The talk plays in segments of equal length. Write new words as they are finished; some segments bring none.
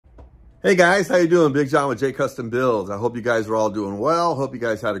Hey guys, how you doing? Big John with J Custom Builds. I hope you guys are all doing well. Hope you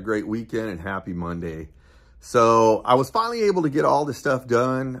guys had a great weekend and happy Monday. So I was finally able to get all this stuff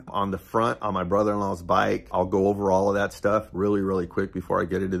done on the front on my brother-in-law's bike. I'll go over all of that stuff really quick before I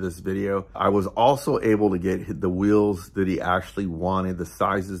get into this video. I was also able to get the wheels that he actually wanted, the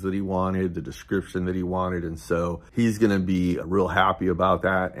sizes that he wanted, the description that he wanted. And so he's gonna be real happy about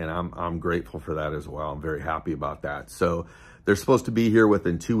that. And I'm grateful for that as well. I'm very happy about that. So they're supposed to be here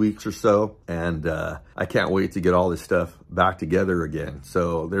within 2 weeks or so, and I can't wait to get all this stuff back together again.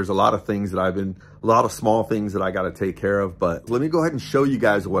 So there's a lot of things that a lot of small things that I got to take care of, but let me go ahead and show you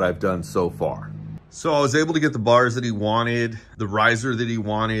guys what I've done so far. So I was able to get the bars that he wanted, the riser that he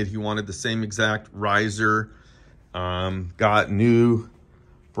wanted. He wanted the same exact riser. Got brand new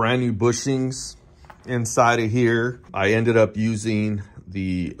bushings inside of here. I ended up using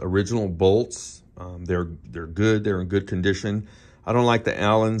the original bolts. They're good. They're in good condition. I don't like the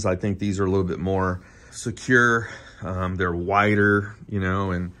Allens. I think these are a little bit more secure. They're wider,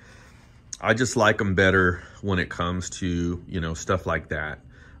 and I just like them better when it comes to, stuff like that.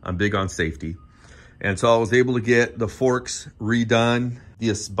 I'm big on safety. And so I was able to get the forks redone.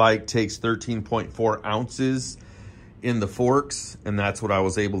 This bike takes 13.4 ounces in the forks, and that's what I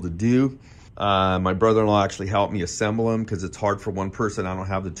was able to do. My brother-in-law actually helped me assemble them because it's hard for one person. I don't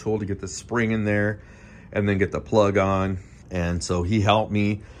have the tool to get the spring in there and then get the plug on. And so he helped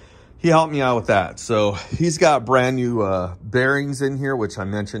me out with that. So he's got brand new bearings in here, which I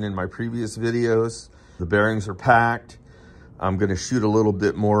mentioned in my previous videos. The bearings are packed. I'm gonna shoot a little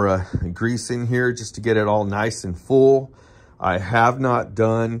bit more grease in here just to get it all nice and full. I have not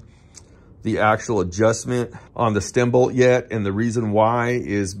done the actual adjustment on the stem bolt yet, and the reason why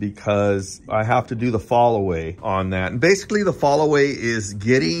is because I have to do the fall away on that. And basically the fall away is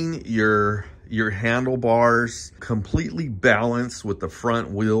getting your handlebars completely balanced with the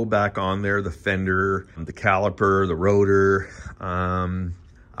front wheel back on there, the fender, the caliper, the rotor. I'm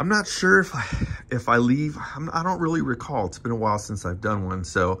not sure if I leave, I don't really recall. It's been a while since I've done one,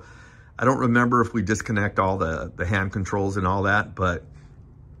 so I don't remember if we disconnect all the hand controls and all that, but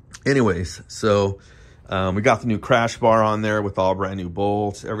anyways, so we got the new crash bar on there with all brand new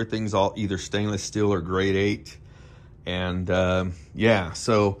bolts. Everything's all either stainless steel or grade 8. And yeah,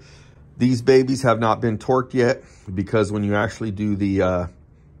 so these babies have not been torqued yet, because when you actually do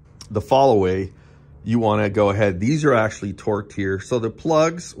the fall away, you want to go ahead. These are actually torqued here. So the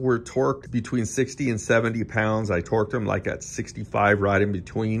plugs were torqued between 60 and 70 pounds. I torqued them like at 65, right in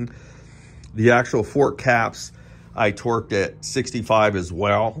between. The actual fork caps, I torqued at 65 as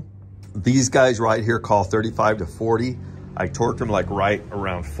well. These guys right here call 35 to 40. I torqued them like right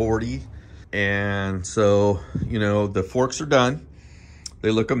around 40. And so, the forks are done.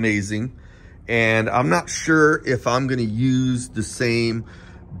 They look amazing. And I'm not sure if I'm gonna use the same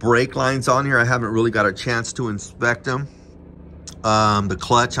brake lines on here. I haven't really got a chance to inspect them. The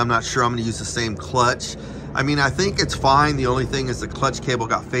clutch, I'm not sure I'm gonna use the same clutch. I mean, I think it's fine. The only thing is the clutch cable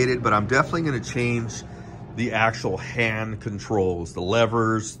got faded, but I'm definitely gonna change the actual hand controls, the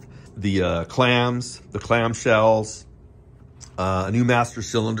levers, the clams, the clamshells, a new master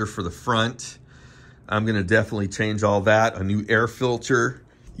cylinder for the front. I'm gonna definitely change all that, a new air filter.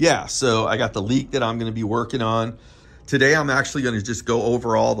 Yeah, so I got the leak that I'm gonna be working on. Today, I'm actually gonna just go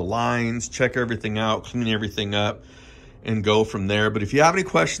over all the lines, check everything out, clean everything up, and go from there. But if you have any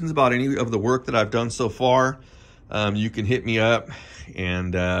questions about any of the work that I've done so far, you can hit me up,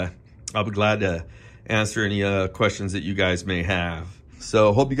 and I'll be glad to answer any questions that you guys may have.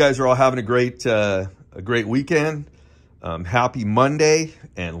 So hope you guys are all having a great weekend. Happy Monday,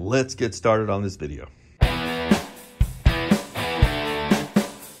 and let's get started on this video.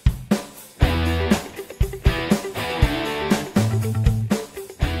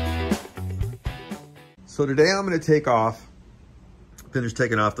 So today I'm going to finish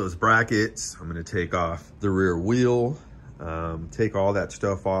taking off those brackets. I'm going to take off the rear wheel, take all that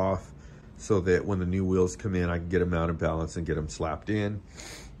stuff off so that when the new wheels come in, I can get them out of balance and get them slapped in.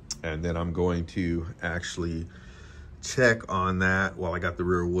 And then I'm going to actually check on that while I got the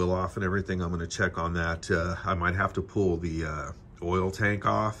rear wheel off and everything. I'm going to check on that. I might have to pull the oil tank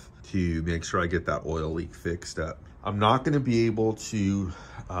off to make sure I get that oil leak fixed up. I'm not going to be able to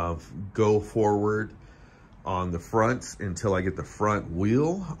go forward on the fronts until I get the front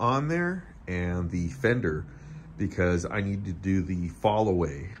wheel on there and the fender, because I need to do the fall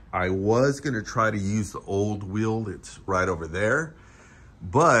away. I was gonna try to use the old wheel that's right over there,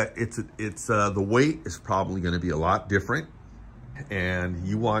 but the weight is probably gonna be a lot different. And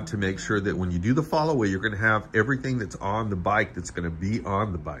you want to make sure that when you do the fall away, you're gonna have everything that's on the bike that's gonna be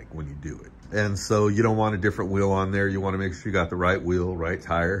on the bike when you do it. And so you don't want a different wheel on there. You want to make sure you got the right wheel, right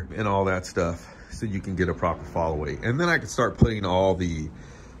tire, and all that stuff so you can get a proper follow weight. And then I can start putting all the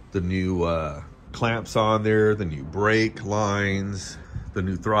new clamps on there, the new brake lines, the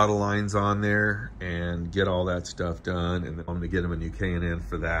new throttle lines on there, and get all that stuff done. And then I'm gonna get him a new K&N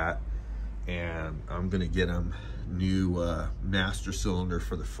for that. And I'm gonna get him new master cylinder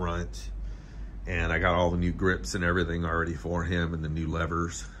for the front. And I got all the new grips and everything already for him and the new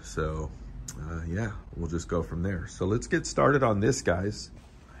levers. So yeah, we'll just go from there. So let's get started on this, guys.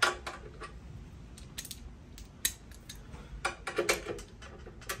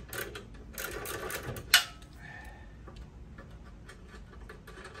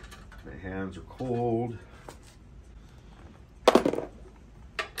 My hands are cold.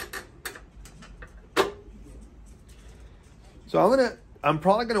 So I'm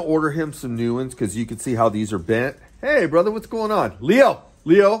probably gonna order him some new ones because you can see how these are bent. Hey brother, what's going on? Leo.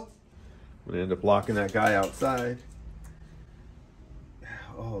 I'm gonna end up locking that guy outside.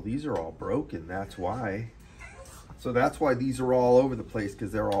 Oh, these are all broken, that's why. So that's why these are all over the place,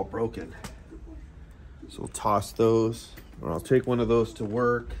 because they're all broken. So we'll toss those, or I'll take one of those to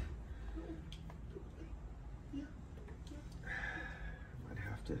work.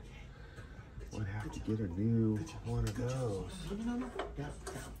 Might have to get a new one of those.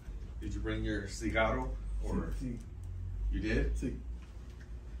 Did you bring your cigarro? Or you did?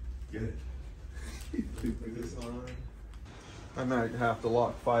 Get it. Put this on. I might have to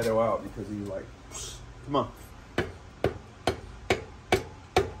lock Fido out because he's like, come on.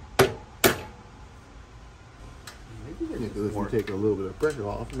 Maybe what you do is you take a little bit of pressure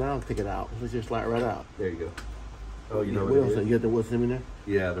off. Now take it out. Let's just slide right out. There you go. Oh, you know what else? You got the what's in there?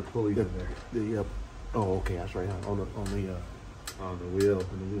 Yeah, the pulleys in there. Oh, okay, that's right. On the wheel.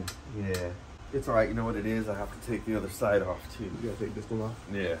 Yeah. It's all right. You know what it is? I have to take the other side off too. You gotta take this one off?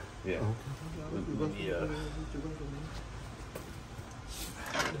 Yeah.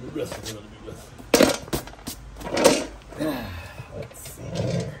 Let's see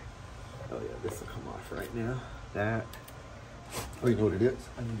here. Oh yeah, this will come off right now. That. Oh, you know what it is?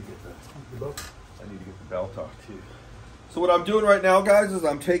 I need to get the belt off too. So what I'm doing right now, guys, is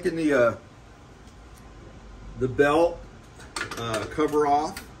I'm taking the belt cover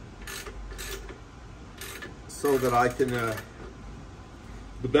off so that I can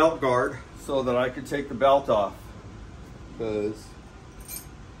the belt guard so that I can take the belt off, because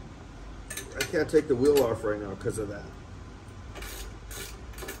I can't take the wheel off right now because of that.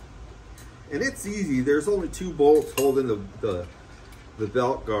 And it's easy. There's only 2 bolts holding the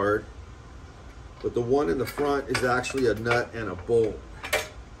belt guard, but the one in the front is actually a nut and a bolt.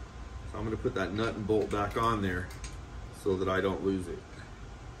 So I'm going to put that nut and bolt back on there so that I don't lose it.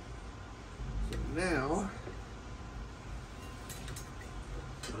 So now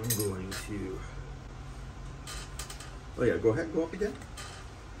I'm going to, oh yeah, go ahead and go up again.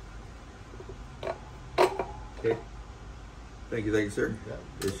 Okay. Thank you, sir.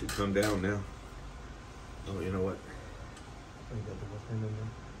 This should come down now. Oh, you know what?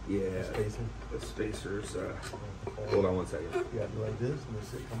 Yeah, the spacers. Hold on one second. You got to do like this and this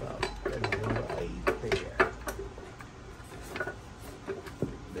should come out. Right there.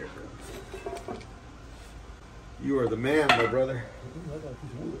 There it goes. You are the man, my brother.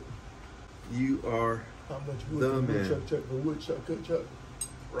 You are the man.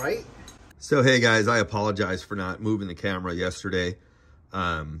 Right? So, hey guys, I apologize for not moving the camera yesterday.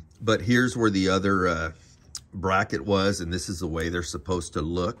 But here's where the other bracket was, and this is the way they're supposed to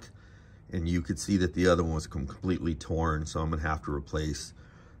look. And you could see that the other one was completely torn, so I'm gonna have to replace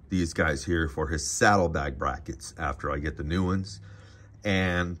these guys here for his saddlebag brackets after I get the new ones.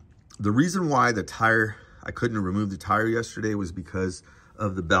 And the reason why the tire, I couldn't remove the tire yesterday, was because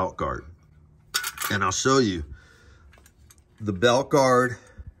of the belt guard. And I'll show you. The belt guard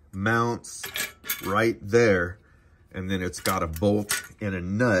mounts right there, and then it's got a bolt and a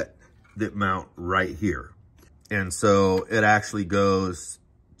nut that mount right here. And so it actually goes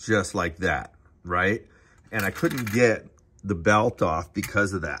just like that, right? And I couldn't get the belt off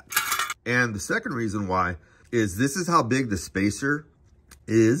because of that. And the second reason why is this is how big the spacer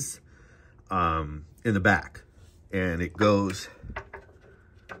is in the back. And it goes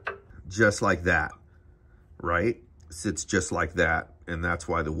just like that, right? Sits just like that. And that's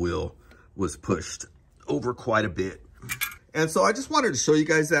why the wheel was pushed over quite a bit. And so I just wanted to show you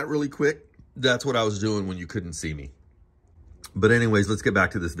guys that really quick. That's what I was doing when you couldn't see me. But anyways, let's get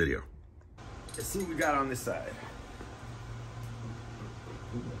back to this video. Let's see what we got on this side.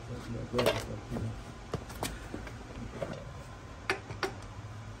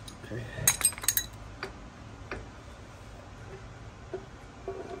 Okay.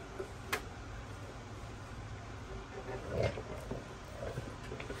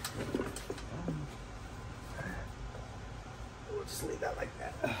 that like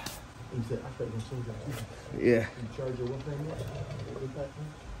that. Yeah. You charge your what thing?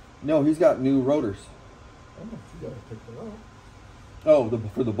 No, he's got new rotors. Oh, you gotta take it off. Oh,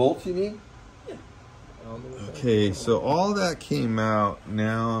 for the bolts you mean? Yeah. Okay, so all that came out.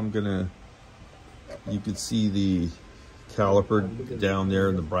 Now I'm gonna, you can see the caliper down there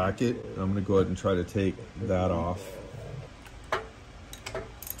in the bracket. I'm gonna go ahead and try to take that off.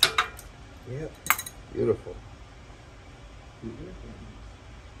 Yep. Beautiful.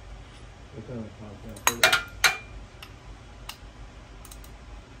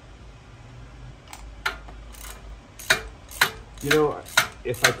 You know,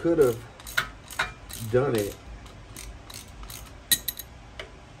 if I could have done it,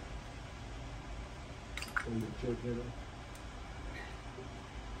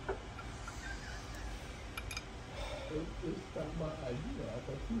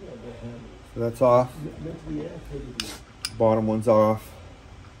 That's off. Bottom one's off.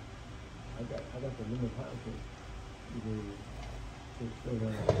 I got the limit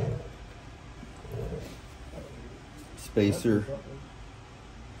Spacer.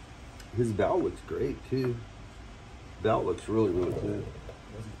 His belt looks great too. Belt looks really good.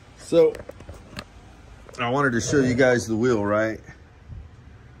 So I wanted to show you guys the wheel, right?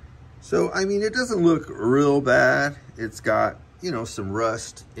 So I mean, it doesn't look real bad. It's got, you know, some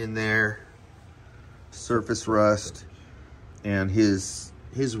rust in there, surface rust, and his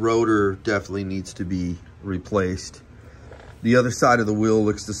rotor definitely needs to be replaced. The other side of the wheel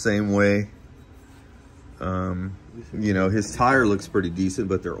looks the same way. You know, his tire looks pretty decent,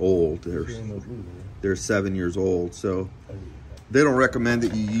 but they're old. They're 7 years old, so they don't recommend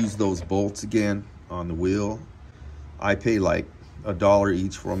that you use those bolts again on the wheel. I pay like $1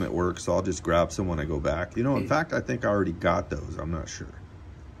 each for them at work, so I'll just grab some when I go back. You know, in fact, I think I already got those. I'm not sure.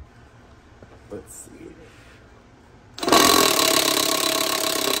 Let's see.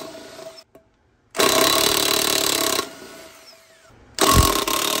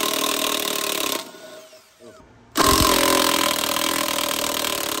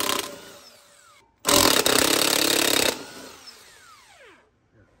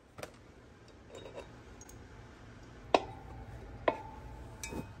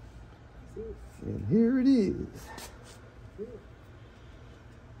 And here it is.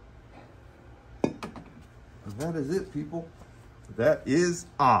 That is it, people. That is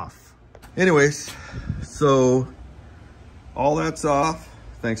off. Anyways, so all that's off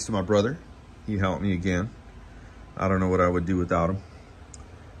thanks to my brother. He helped me again. I don't know what I would do without him.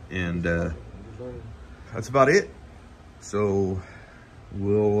 And that's about it. So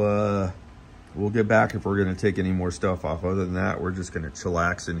we'll get back if we're gonna take any more stuff off. Other than that, we're just gonna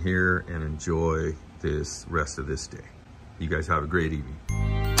chillax in here and enjoy this rest of this day. You guys have a great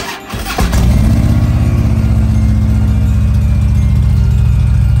evening.